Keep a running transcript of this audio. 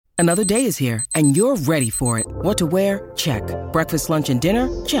Another day is here, and you're ready for it. What to wear? Check. Breakfast, lunch, and dinner?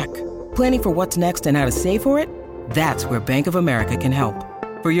 Check. Planning for what's next and how to save for it? That's where Bank of America can help.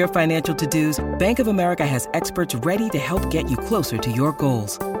 For your financial to-dos, Bank of America has experts ready to help get you closer to your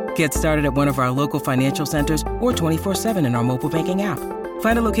goals. Get started at one of our local financial centers or 24/7 in our mobile banking app.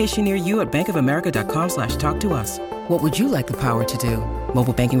 Find a location near you at bankofamerica.com/talktous. What would you like the power to do?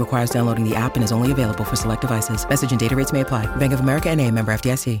 Mobile banking requires downloading the app and is only available for select devices. Message and data rates may apply. Bank of America N.A., member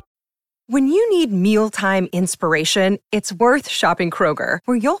FDIC. When you need mealtime inspiration, it's worth shopping Kroger,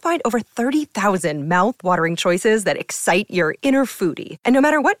 where you'll find over 30,000 mouth-watering choices that excite your inner foodie. And no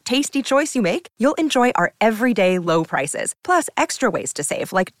matter what tasty choice you make, you'll enjoy our everyday low prices, plus extra ways to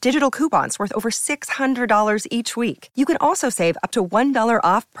save, like digital coupons worth over $600 each week. You can also save up to $1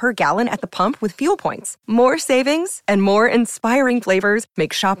 off per gallon at the pump with fuel points. More savings and more inspiring flavors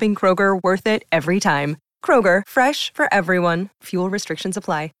make shopping Kroger worth it every time. Kroger, fresh for everyone. Fuel restrictions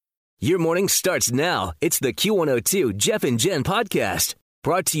apply. Your morning starts now. It's the Q102 Jeff and Jen podcast,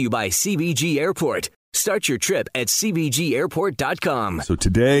 brought to you by CBG Airport. Start your trip at CBGAirport.com. So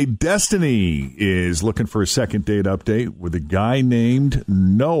today, Destiny is looking for a second date update with a guy named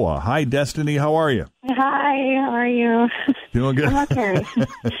Noah. Hi, Destiny. How are you? Hi. How are you? Doing good? I'm okay.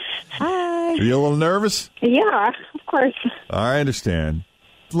 Hi. Are you a little nervous? Yeah, of course. I understand.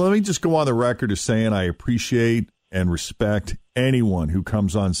 Let me just go on the record as saying I appreciate and respect anyone who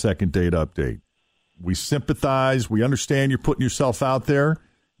comes on Second Date Update. We sympathize. We understand you're putting yourself out there.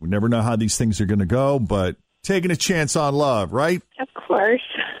 We never know how these things are going to go, but taking a chance on love, right? Of course.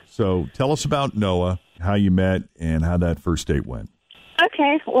 So tell us about Noah, how you met, and how that first date went.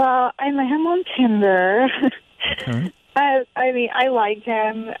 Okay. Well, I met him on Tinder. Okay. I liked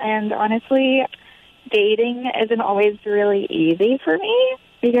him, and honestly, dating isn't always really easy for me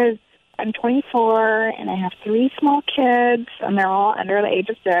because I'm 24, and I have 3 small kids, and they're all under the age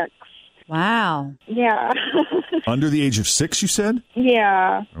of 6. Wow. Yeah. Under the age of 6, you said?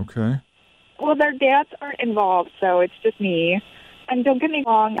 Yeah. Okay. Well, their dads aren't involved, so it's just me. And don't get me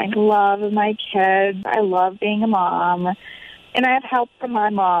wrong, I love my kids. I love being a mom. And I have help from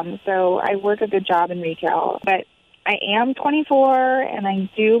my mom, so I work a good job in retail. But I am 24, and I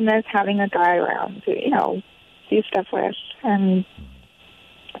do miss having a guy around to, do stuff with. And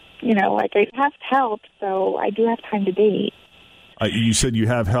I have help, so I do have time to date. You said you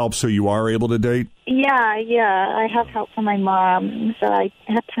have help, so you are able to date? Yeah. I have help from my mom, so I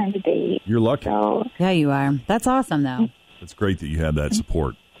have time to date. You're lucky. So, Yeah, you are. That's awesome, though. It's great that you have that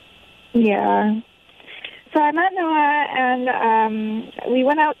support. yeah. So I met Noah, and we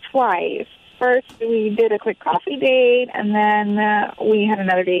went out twice. First, we did a quick coffee date, and then we had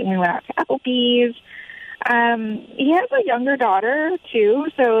another date, and we went out to Applebee's. He has a younger daughter, too,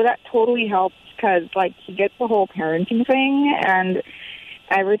 so that totally helps because, he gets the whole parenting thing and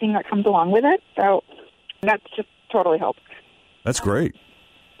everything that comes along with it. So that's just totally helps. That's great.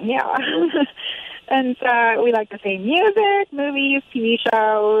 Yeah. And we like the same music, movies, TV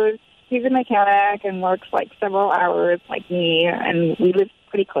shows. He's a mechanic and works, several hours like me, and we live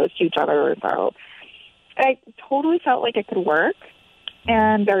pretty close to each other, so I totally felt like it could work.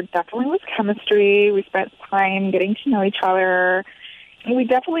 And there definitely was chemistry. We spent time getting to know each other. And we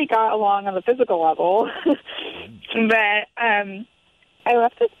definitely got along on the physical level. But I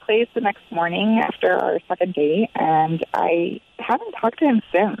left this place the next morning after our second date, and I haven't talked to him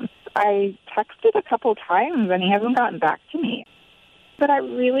since. I texted a couple times, and he hasn't gotten back to me. But I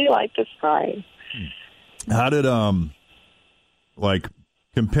really like this guy. How did,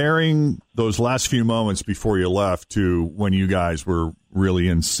 comparing those last few moments before you left to when you guys were really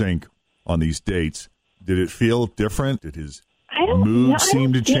in sync on these dates, did it feel different? Did his mood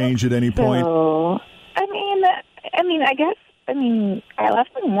seem to change at any point? I left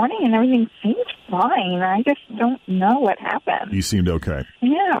in the morning and everything seemed fine. I just don't know what happened. You seemed okay.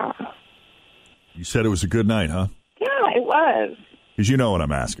 Yeah. You said it was a good night, huh? Yeah, it was. Because you know what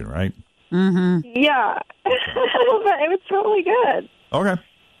I'm asking, right? Mm-hmm. Yeah. But it was totally good. Okay.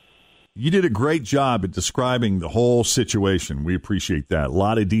 You did a great job at describing the whole situation. We appreciate that. A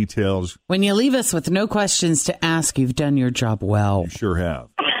lot of details. When you leave us with no questions to ask, you've done your job well. You sure have.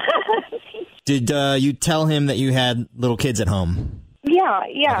 Did you tell him that you had little kids at home? Yeah.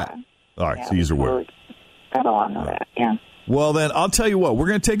 Okay. All right, so he's aware. Got along with that, yeah. Well, then, I'll tell you what. We're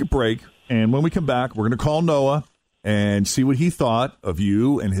going to take a break, and when we come back, we're going to call Noah and see what he thought of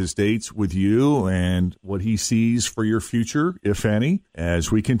you and his dates with you and what he sees for your future, if any,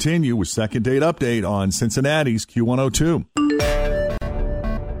 as we continue with Second Date Update on Cincinnati's Q102.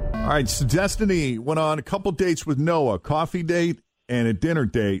 All right, so Destiny went on a couple dates with Noah, a coffee date and a dinner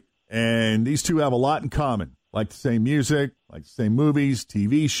date, and these two have a lot in common. like the same music, like the same movies,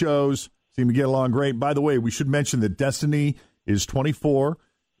 TV shows, seem to get along great. By the way, we should mention that Destiny is 24.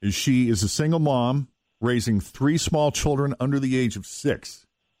 She is a single mom raising 3 small children under the age of 6.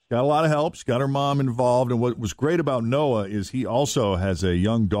 Got a lot of help. She's got her mom involved. And what was great about Noah is he also has a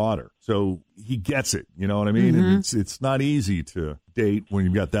young daughter. So he gets it. You know what I mean? Mm-hmm. And it's not easy to date when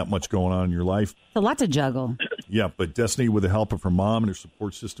you've got that much going on in your life. It's a lot to juggle. Yeah, but Destiny, with the help of her mom and her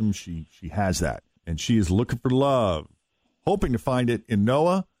support system, she has that. And she is looking for love, hoping to find it in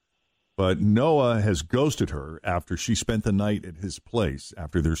Noah. But Noah has ghosted her after she spent the night at his place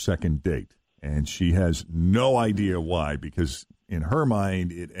after their second date. And she has no idea why, because in her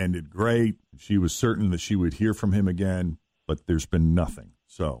mind, it ended great. She was certain that she would hear from him again, but there's been nothing.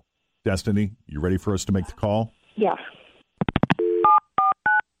 So, Destiny, you ready for us to make the call? Yeah.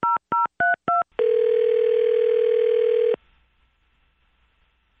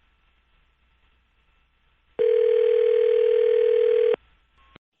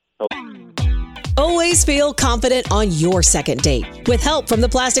 Always feel confident on your second date. With help from the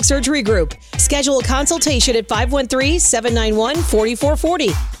Plastic Surgery Group. Schedule a consultation at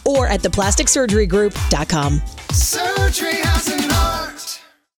 513-791-4440 or at theplasticsurgerygroup.com. Surgery has an art.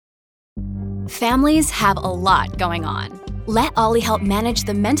 Families have a lot going on. Let Ollie help manage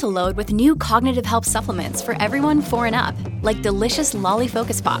the mental load with new cognitive help supplements for everyone 4 and up, like delicious Lolly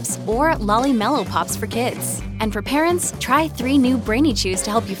Focus Pops or Lolly Mellow Pops for kids. And for parents, try 3 new Brainy Chews to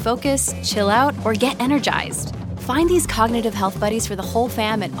help you focus, chill out, or get energized. Find these cognitive health buddies for the whole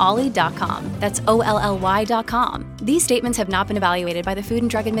fam at ollie.com. That's OLLY.com. These statements have not been evaluated by the Food and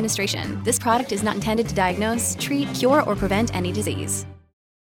Drug Administration. This product is not intended to diagnose, treat, cure, or prevent any disease.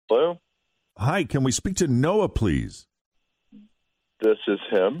 Hello? Hi, can we speak to Noah, please? This is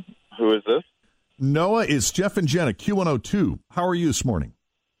him. Who is this? Noah, it's Jeff and Jen at Q102. How are you this morning?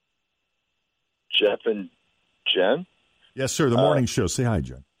 Jeff and Jen? Yes, sir, the morning show. Say hi,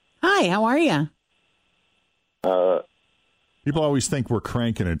 Jen. Hi, how are you? People always think we're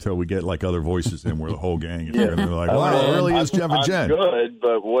cranking until we get like other voices in where the whole gang is there. And they're like, wow, it really is Jeff and Jen. I'm good,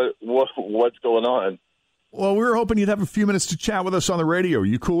 but what's going on? Well, we were hoping you'd have a few minutes to chat with us on the radio. Are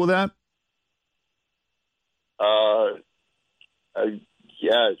you cool with that?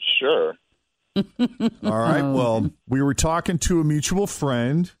 Yeah, sure. All right. Well, we were talking to a mutual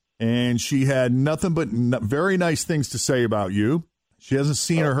friend, and she had nothing but very nice things to say about you. She hasn't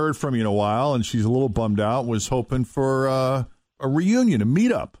seen or heard from you in a while, and she's a little bummed out. Was hoping for a reunion, a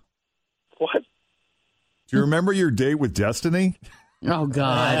meetup. What? Do you remember your date with Destiny? Oh,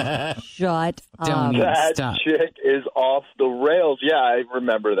 God. Shut up. Don't even That stop. chick is off the rails. Yeah, I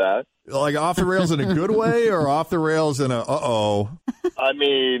remember that. Like off the rails in a good way, or off the rails in a uh-oh? I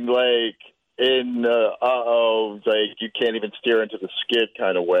mean, like, in like, you can't even steer into the skid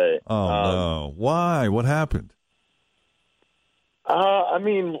kind of way. Oh, no. Why? What happened? I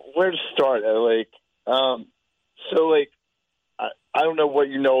mean, where to start? I don't know what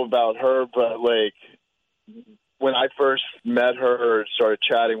you know about her, but, like, when I first met her or started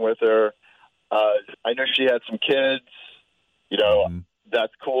chatting with her, I know she had some kids. You know,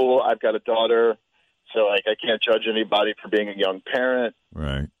 that's cool. I've got a daughter, so, like, I can't judge anybody for being a young parent.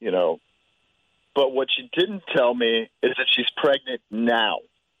 Right. You know. But what she didn't tell me is that she's pregnant now.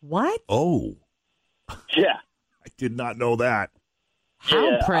 What? Oh. Yeah. I did not know that.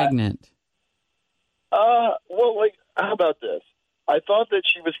 How pregnant? Well, like, how about this? I thought that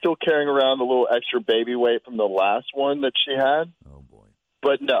she was still carrying around a little extra baby weight from the last one that she had. Oh, boy.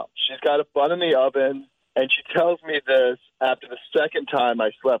 But no, she's got a bun in the oven, and she tells me this after the second time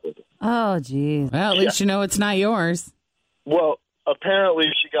I slept with her. Oh, geez. Well, at least you know it's not yours. Well,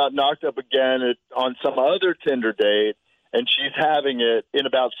 apparently she got knocked up again on some other Tinder date, and she's having it in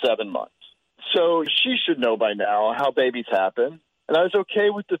about 7 months. So she should know by now how babies happen. And I was okay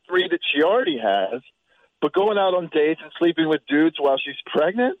with the 3 that she already has, but going out on dates and sleeping with dudes while she's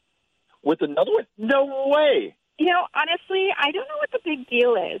pregnant with another one? No way. You know, honestly, I don't know what the big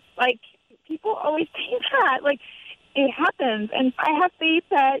deal is. Like, people always say that. Like, it happens. And I have faith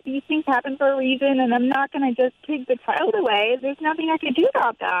that these things happen for a reason, and I'm not going to just take the child away. There's nothing I can do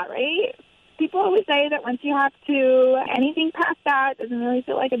about that, right? People always say that once you have to, anything past that doesn't really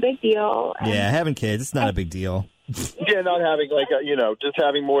feel like a big deal. And Yeah, having kids, it's not a big deal. Yeah, not having, like, just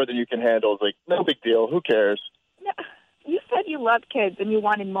having more than you can handle is, like, no big deal. Who cares? You said you loved kids and you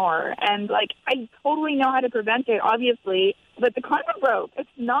wanted more. And, like, I totally know how to prevent it, obviously. But the condom broke. It's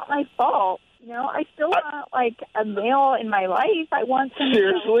not my fault. You know, I still want, like, a male in my life. I want some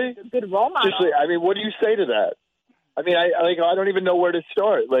Seriously? a good role model. Seriously, I mean, what do you say to that? I mean, I don't even know where to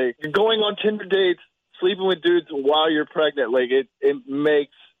start. Like, going on Tinder dates, sleeping with dudes while you're pregnant, like, it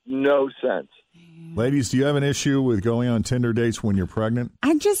makes no sense. Ladies, do you have an issue with going on Tinder dates when you're pregnant?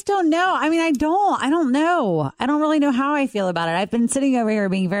 I just don't know. I mean, I don't know. I don't really know how I feel about it. I've been sitting over here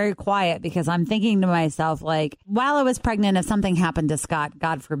being very quiet because I'm thinking to myself, like, while I was pregnant, if something happened to Scott,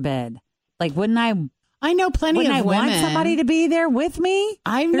 God forbid, like, wouldn't I know plenty of women. Want somebody to be there with me?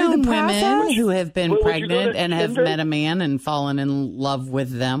 I've known women who have been pregnant and have met a man and fallen in love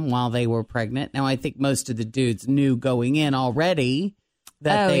with them while they were pregnant. Now, I think most of the dudes knew going in already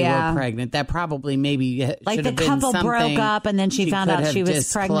that they were pregnant. That probably maybe like should have the been couple something broke up and then she found out she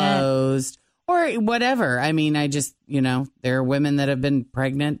was pregnant. Or whatever. I mean, I just, there are women that have been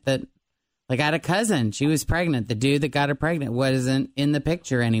pregnant that, like, I had a cousin. She was pregnant. The dude that got her pregnant wasn't in the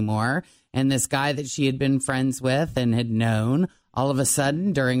picture anymore. And this guy that she had been friends with and had known, all of a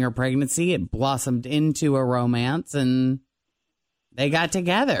sudden during her pregnancy, it blossomed into a romance and they got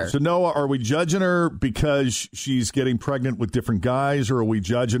together. So, Noah, are we judging her because she's getting pregnant with different guys, or are we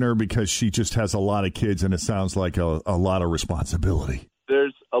judging her because she just has a lot of kids and it sounds like a lot of responsibility?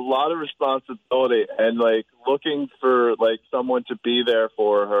 There's a lot of responsibility, and, like, looking for, like, someone to be there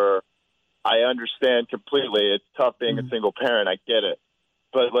for her, I understand completely. It's tough being a single parent. I get it.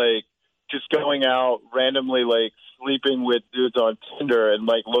 But, like, just going out randomly, like, sleeping with dudes on Tinder and,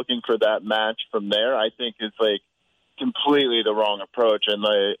 like, looking for that match from there, I think is, like, completely the wrong approach. And,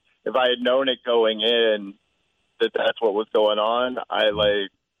 like, if I had known it going in that that's what was going on, I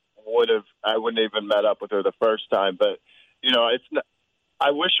wouldn't even met up with her the first time. But, it's not,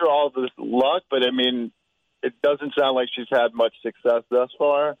 I wish her all this luck, but I mean, it doesn't sound like she's had much success thus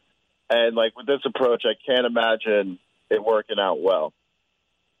far. And, like, with this approach, I can't imagine it working out well.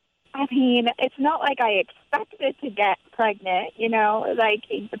 I mean, it's not like I expected to get pregnant, like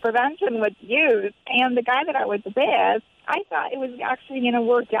the prevention was used. And the guy that I was with, I thought it was actually going to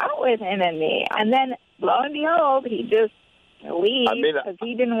work out with him and me. And then, lo and behold, he just leaves because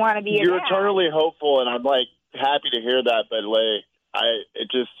he didn't want to be You're eternally hopeful, and I'm, like, happy to hear that. But, like,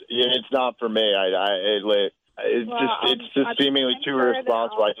 it's not for me. It's just seemingly too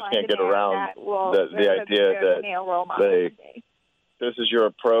irresponsible. I just can't get around the idea that this is your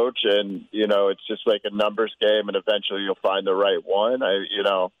approach, and it's just like a numbers game, and eventually you'll find the right one. I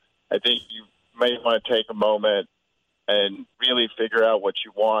think you may want to take a moment and really figure out what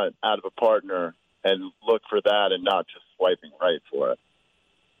you want out of a partner and look for that, and not just swiping right for it.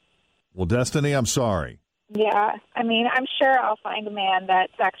 Well, Destiny, I'm sorry. Yeah, I mean, I'm sure I'll find a man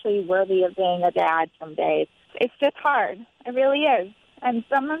that's actually worthy of being a dad someday. It's just hard. It really is. And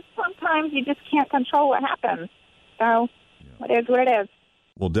sometimes you just can't control what happens. So it is what it is.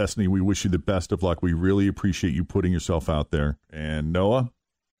 Well, Destiny, we wish you the best of luck. We really appreciate you putting yourself out there. And Noah?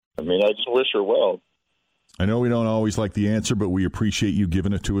 I mean, I just wish her well. I know we don't always like the answer, but we appreciate you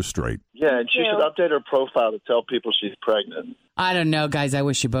giving it to us straight. Yeah, and she should update her profile to tell people she's pregnant. I don't know, guys. I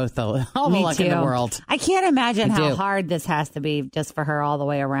wish you both all the luck in the world. I can't imagine how hard this has to be just for her all the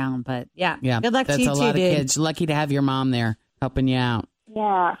way around. But, yeah. Good luck to you, that's a lot of kids. Lucky to have your mom there helping you out.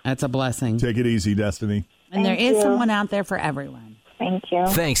 Yeah. That's a blessing. Take it easy, Destiny. And there is someone out there for everyone. Thank you.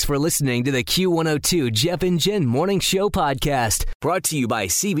 Thanks for listening to the Q102 Jeff and Jen Morning Show podcast, brought to you by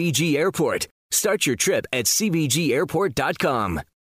CBG Airport. Start your trip at CBGAirport.com.